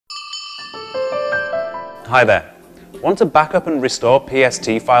Hi there. Want to backup and restore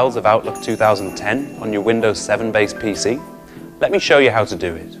PST files of Outlook 2010 on your Windows 7-based PC? Let me show you how to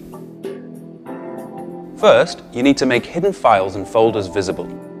do it. First, you need to make hidden files and folders visible.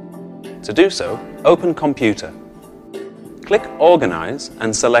 To do so, open Computer. Click Organize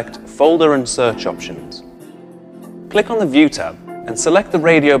and select Folder and Search options. Click on the View tab and select the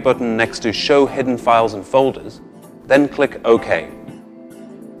radio button next to Show Hidden Files and Folders, then click OK.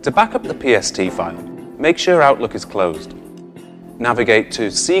 To back up the PST file, make sure Outlook is closed. Navigate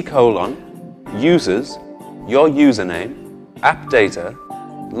to C:\Users, Your Username, App Data,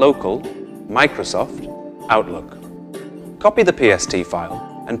 Local, Microsoft, Outlook. Copy the PST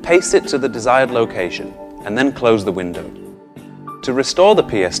file and paste it to the desired location, and then close the window. To restore the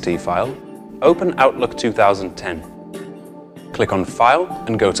PST file, open Outlook 2010. Click on File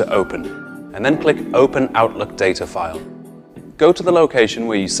and go to Open, and then click Open Outlook Data File. Go to the location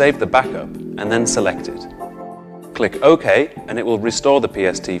where you saved the backup and then select it. Click OK and it will restore the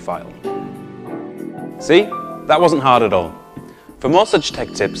PST file. See? That wasn't hard at all. For more such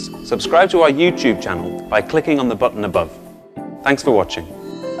tech tips, subscribe to our YouTube channel by clicking on the button above. Thanks for watching.